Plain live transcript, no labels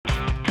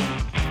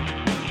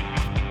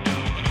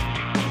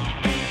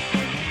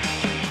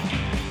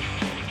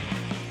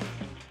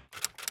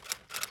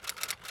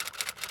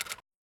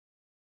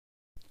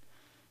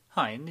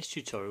Hi, in this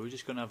tutorial we're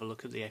just going to have a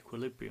look at the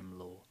equilibrium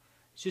law.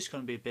 It's just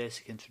going to be a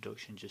basic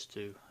introduction just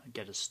to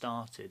get us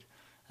started,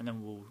 and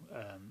then we'll,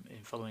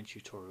 in following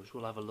tutorials,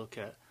 we'll have a look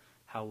at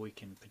how we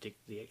can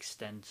predict the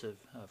extent of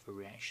a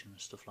reaction and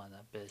stuff like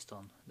that based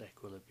on the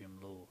equilibrium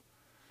law.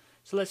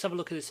 So let's have a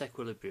look at this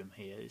equilibrium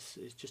here. It's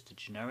just a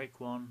generic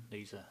one.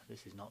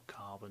 This is not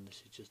carbon,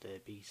 this is just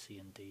A, B, C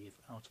and D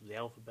out of the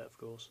alphabet, of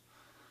course.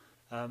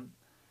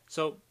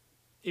 So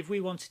if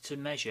we wanted to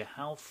measure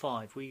how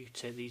far, if we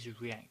take these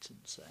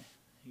reactants, say,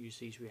 use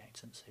these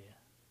reactants here,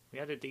 we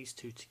added these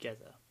two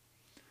together,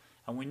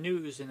 and we knew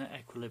it was in an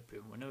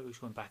equilibrium, we knew it was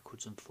going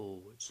backwards and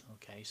forwards,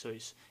 okay, so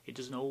it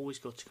doesn't always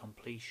go to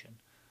completion.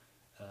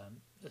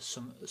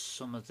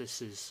 Some of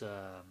this is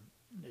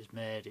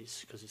made,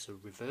 it's because it's a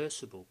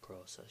reversible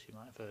process. You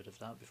might have heard of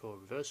that before, a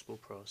reversible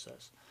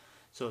process.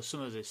 So some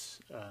of this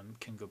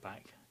can go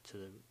back to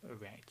the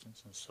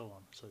reactants and so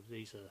on. So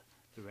these are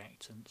the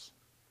reactants.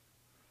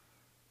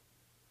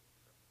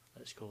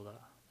 Let's call that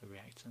the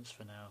reactants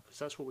for now, because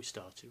that's what we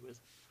started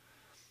with.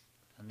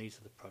 And these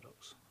are the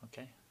products,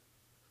 okay?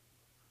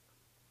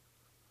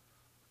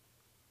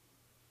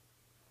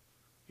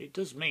 It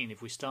does mean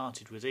if we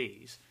started with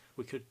these,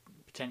 we could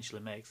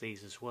potentially make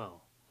these as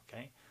well,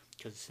 okay?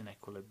 Because it's in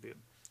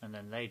equilibrium, and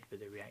then they'd be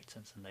the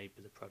reactants and they'd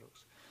be the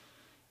products.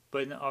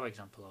 But in our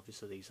example,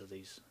 obviously these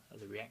are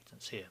the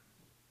reactants here.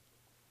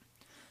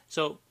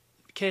 So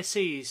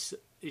Kc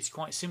is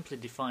quite simply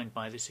defined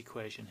by this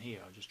equation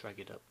here. I'll just drag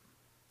it up.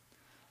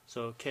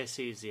 So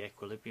Kc is the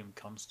equilibrium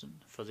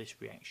constant for this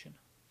reaction.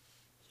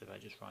 So if I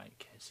just write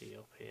Kc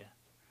up here,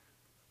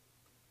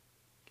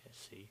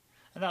 Kc,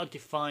 and that'll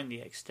define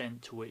the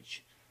extent to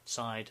which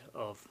side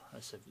of,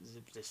 so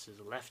this is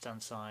the left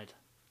hand side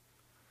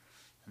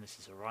and this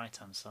is the right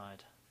hand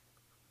side.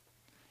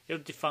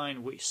 It'll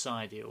define which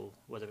side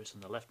whether it's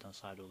on the left hand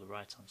side or the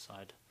right hand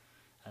side,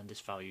 and this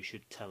value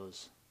should tell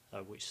us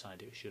which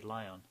side it should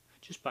lie on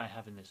just by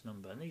having this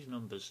number. And these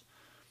numbers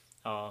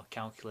are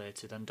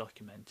calculated and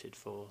documented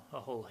for a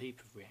whole heap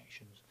of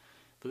reactions,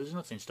 but there's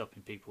nothing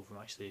stopping people from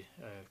actually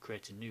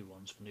creating new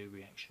ones for new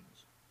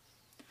reactions.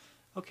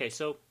 Okay,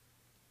 so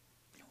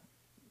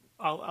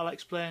I'll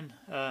explain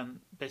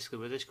basically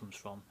where this comes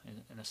from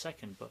in a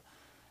second, but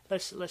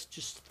let's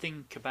just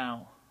think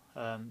about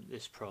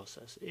this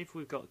process. If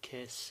we've got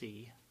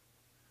Kc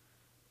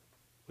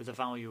with a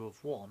value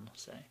of 1,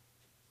 say,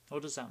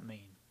 what does that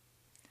mean?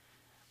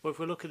 Well, if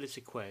we look at this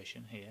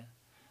equation here,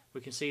 we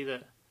can see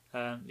that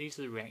these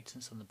are the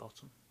reactants on the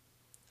bottom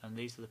and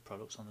these are the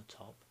products on the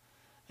top.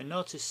 And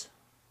notice,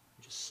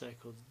 just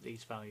circle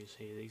these values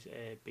here, these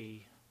A,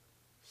 B,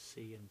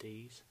 C and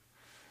D's.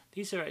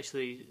 These are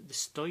actually the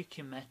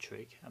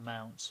stoichiometric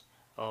amounts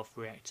of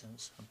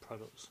reactants and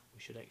products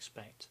we should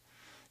expect.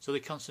 So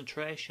the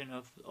concentration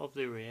of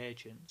the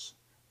reagents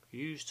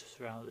used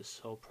throughout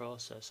this whole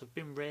process have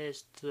been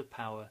raised to the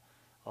power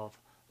of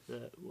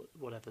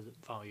whatever the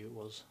value it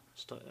was,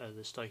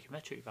 the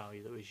stoichiometric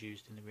value that was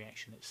used in the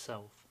reaction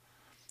itself.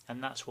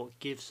 And that's what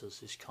gives us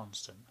this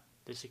constant.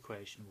 This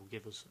equation will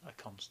give us a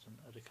constant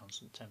at a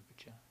constant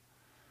temperature.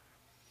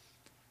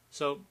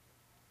 So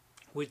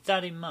with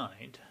that in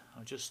mind,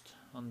 I'll just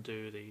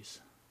undo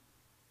these.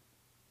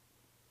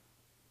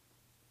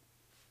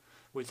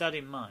 With that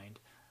in mind,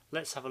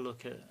 let's have a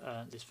look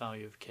at this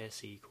value of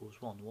Kc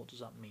equals 1. What does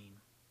that mean?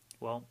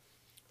 Well,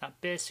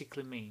 that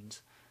basically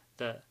means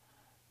that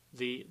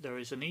there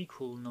is an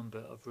equal number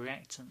of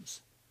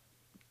reactants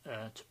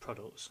to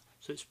products.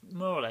 So it's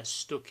more or less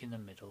stuck in the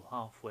middle,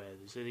 halfway.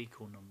 There's an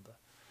equal number.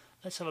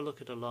 Let's have a look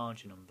at a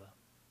larger number.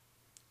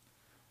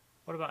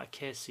 What about a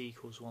Kc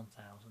equals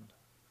 1000?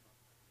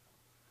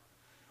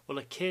 Well,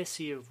 a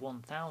Kc of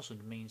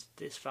 1000 means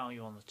this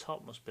value on the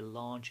top must be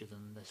larger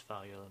than this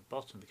value on the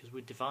bottom, because we're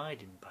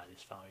dividing by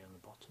this value on the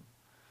bottom.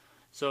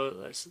 So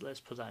let's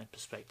put that in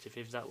perspective.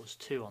 If that was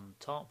 2 on the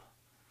top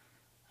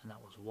and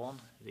that was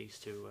 1, these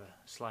two were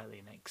slightly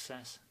in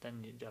excess,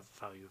 then you'd have a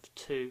value of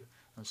 2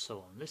 and so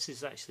on. This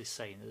is actually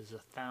saying that there's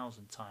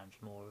 1,000 times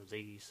more of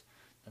these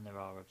than there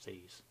are of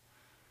these,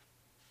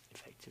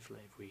 effectively,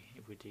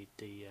 if we did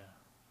the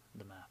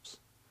maths.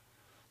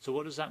 So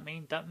what does that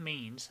mean? That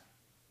means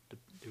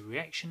the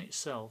reaction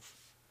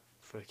itself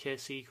for a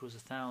Kc equals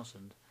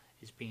 1000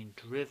 is being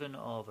driven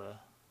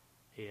over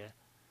here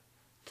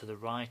to the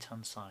right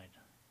hand side.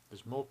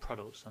 There's more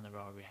products than there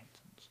are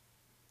reactants.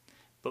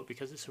 But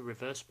because it's a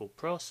reversible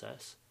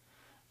process,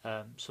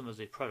 some of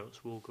the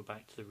products will go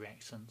back to the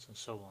reactants and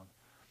so on.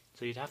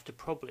 So you'd have to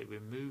probably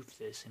remove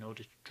this in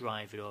order to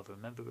drive it over.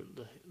 Remember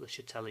Le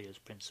Chatelier's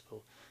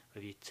principle,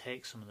 where if you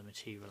take some of the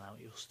material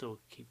out, you'll still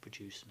keep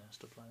producing it and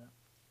stuff like that.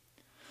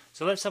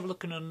 So let's have a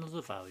look at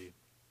another value.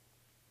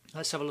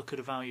 Let's have a look at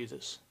a value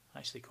that's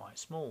actually quite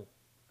small.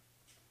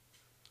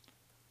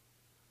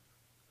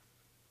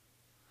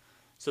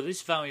 So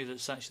this value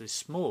that's actually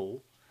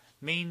small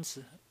means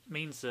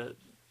that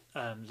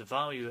the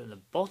value at the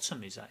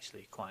bottom is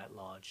actually quite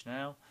large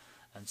now.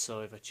 And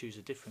so if I choose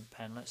a different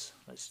pen, let's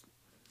just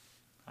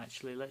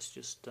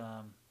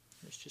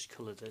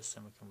colour this,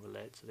 and we can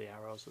relate to the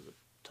arrows at the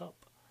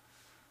top.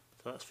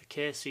 So that's for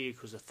Kc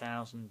equals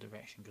 1000, the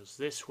reaction goes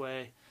this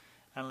way,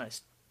 and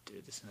let's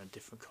do this in a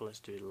different colour, let's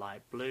do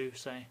light blue,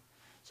 say.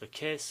 So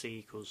Kc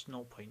equals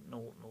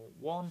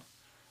 0.001,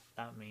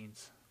 that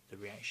means the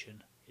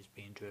reaction is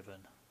being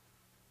driven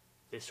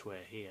this way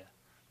here.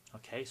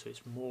 Okay, so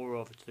it's more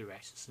over to the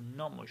reaction, so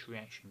not much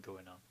reaction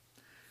going on.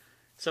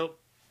 So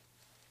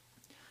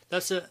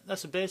that's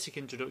a basic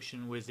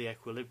introduction with the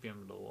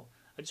equilibrium law.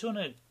 I just want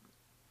to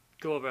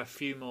go over a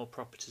few more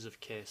properties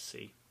of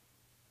Kc,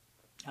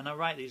 and I'll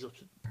write these up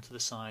to the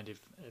side if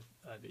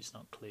it's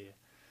not clear.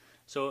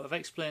 So I've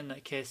explained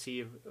that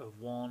Kc of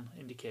 1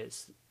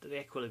 indicates that the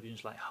equilibrium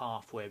is like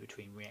halfway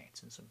between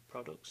reactants and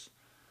products.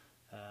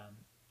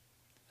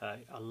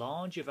 A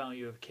larger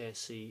value of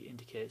Kc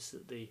indicates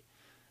that the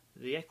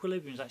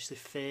equilibrium is actually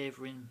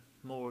favouring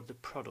more of the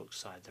product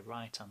side, the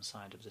right hand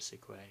side of this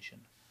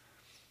equation.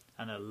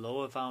 And a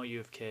lower value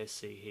of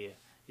Kc here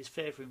is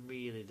favouring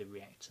really the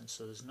reactant,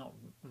 so there's not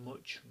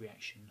much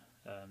reaction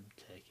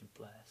taking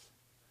place.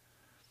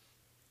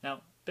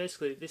 Now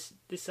basically this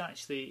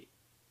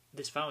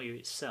value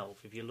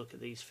itself, if you look at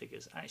these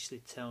figures, actually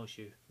tells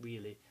you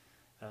really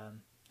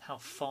how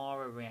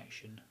far a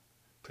reaction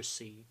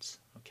proceeds,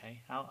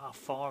 okay, how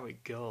far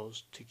it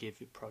goes to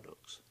give you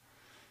products.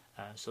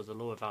 So the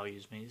lower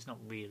values mean it's not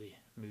really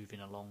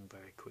moving along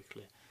very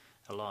quickly.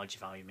 A larger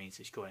value means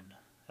it's going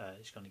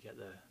to get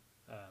there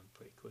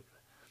pretty quickly.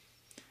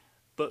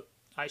 But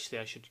actually,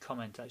 I should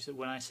comment. Actually,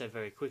 when I say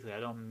very quickly, I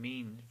don't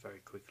mean very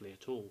quickly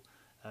at all,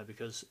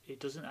 because it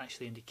doesn't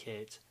actually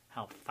indicate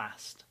how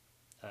fast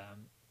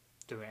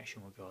the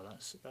reaction will go.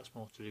 That's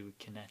more to do with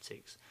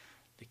kinetics.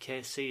 The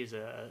Kc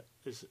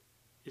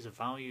is a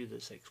value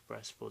that's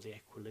expressed for the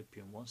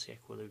equilibrium once the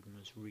equilibrium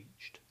is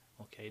reached.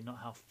 Okay, not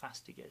how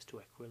fast it gets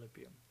to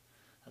equilibrium.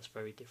 That's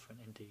very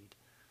different indeed.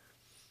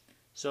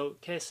 So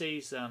Kc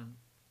is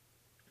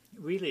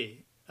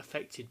really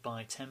affected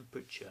by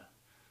temperature,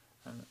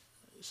 and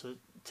so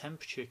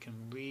temperature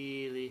can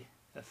really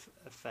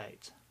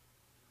affect.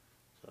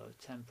 So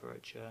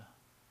temperature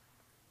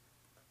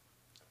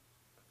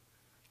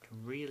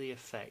can really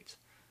affect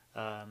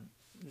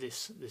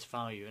this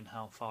value and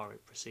how far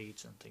it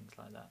proceeds and things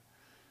like that.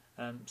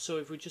 So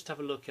if we just have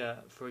a look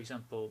at, for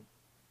example,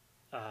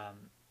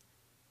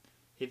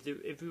 if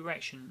the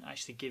reaction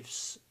actually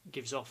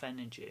gives off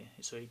energy,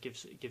 so it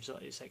gives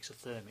it's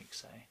exothermic,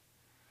 say.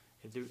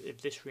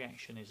 If this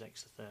reaction is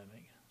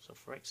exothermic, so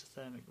for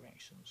exothermic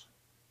reactions,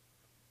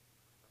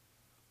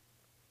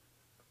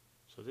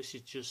 so this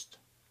is just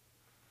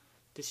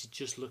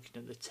looking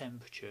at the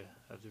temperature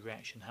of the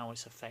reaction, how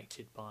it's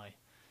affected by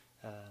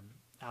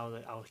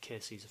how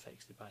Kc is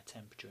affected by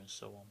temperature and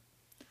so on.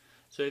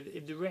 So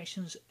if the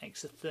reaction's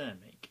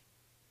exothermic,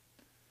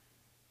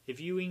 if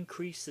you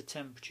increase the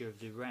temperature of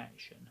the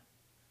reaction,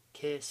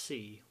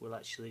 Kc will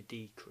actually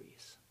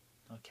decrease.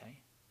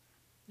 Okay.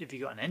 If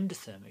you've got an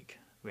endothermic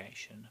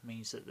reaction, it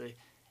means that the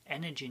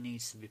energy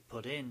needs to be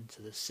put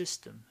into the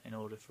system in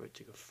order for it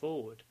to go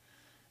forward.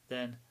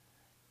 Then,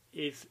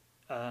 if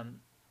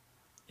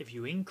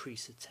you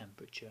increase the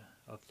temperature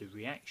of the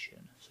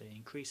reaction, so you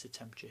increase the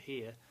temperature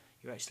here,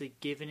 you're actually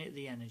giving it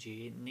the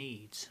energy it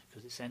needs,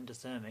 because it's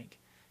endothermic.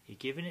 You're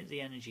giving it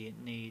the energy it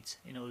needs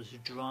in order to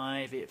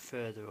drive it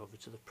further over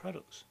to the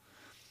products.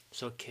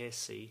 So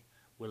Kc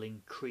will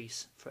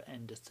increase for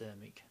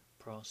endothermic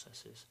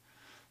processes.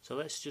 So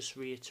let's just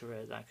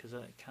reiterate that, because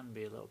that can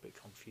be a little bit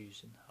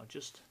confusing. I'll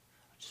just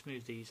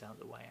move these out of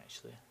the way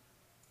actually.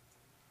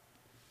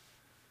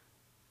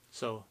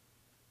 So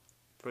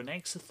for an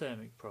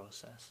exothermic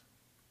process,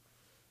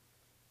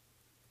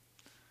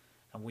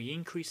 and we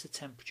increase the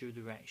temperature of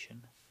the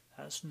reaction,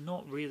 that's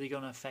not really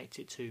going to affect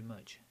it too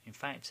much. In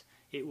fact,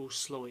 it will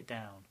slow it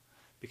down,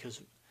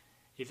 because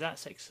if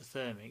that's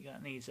exothermic,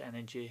 that needs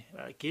energy,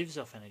 it gives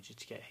off energy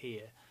to get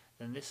here,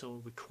 then this will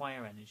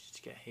require energy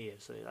to get here,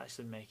 so it'll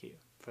actually make it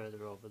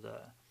further over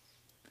there.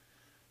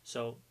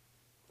 So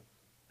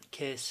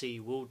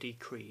Kc will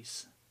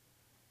decrease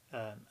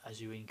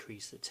as you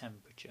increase the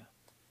temperature.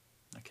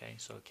 Okay,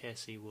 so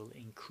Kc will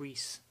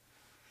increase.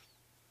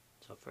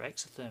 So for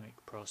exothermic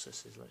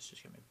processes, let's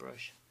just get my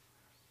brush.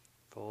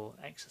 For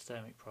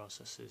exothermic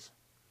processes,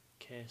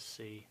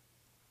 Kc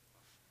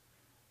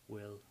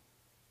will,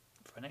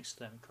 for an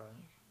exothermic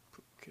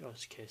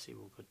process, Kc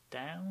will go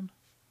down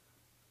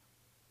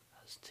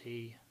as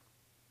T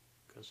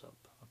goes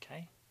up.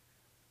 Okay,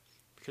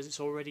 because it's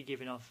already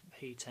giving off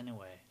heat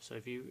anyway. So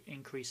if you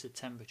increase the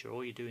temperature,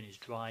 all you're doing is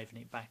driving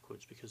it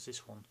backwards, because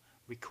this one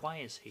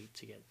requires heat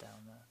to get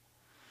down there.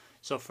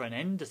 So for an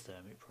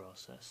endothermic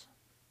process,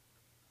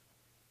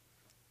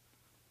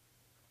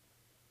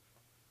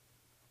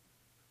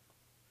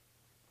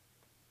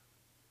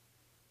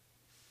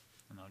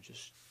 and I'll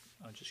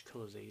just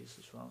colour these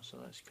as well. So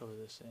let's colour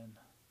this in.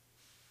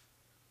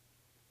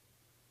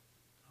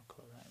 I'll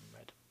colour that in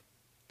red.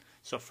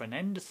 So for an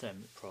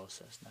endothermic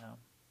process now,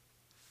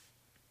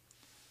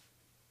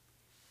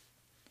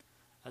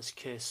 as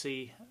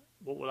Kc,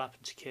 what will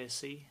happen to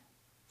Kc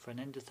for an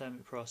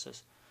endothermic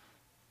process?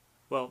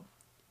 Well,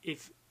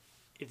 if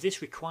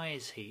this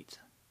requires heat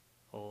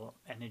or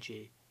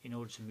energy in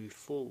order to move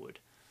forward.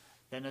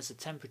 Then as the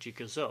temperature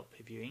goes up,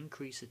 if you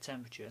increase the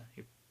temperature,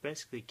 you're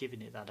basically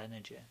giving it that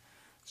energy.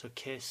 So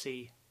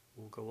Kc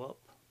will go up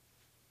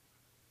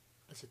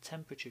as the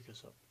temperature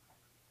goes up.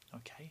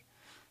 Okay,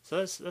 so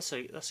that's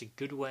a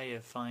good way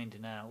of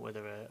finding out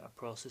whether a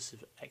process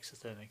is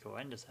exothermic or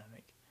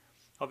endothermic.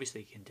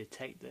 Obviously, you can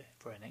detect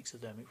for an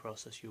exothermic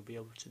process, you'll be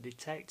able to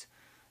detect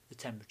the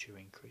temperature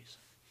increase,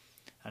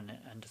 and an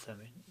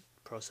endothermic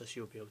process,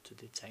 you'll be able to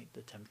detect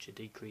the temperature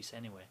decrease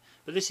anyway.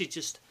 But this is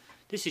just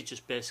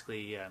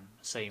basically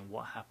saying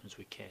what happens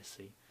with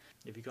Kc.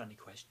 If you've got any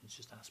questions,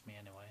 just ask me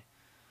anyway.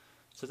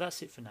 So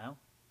that's it for now.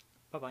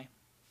 Bye bye.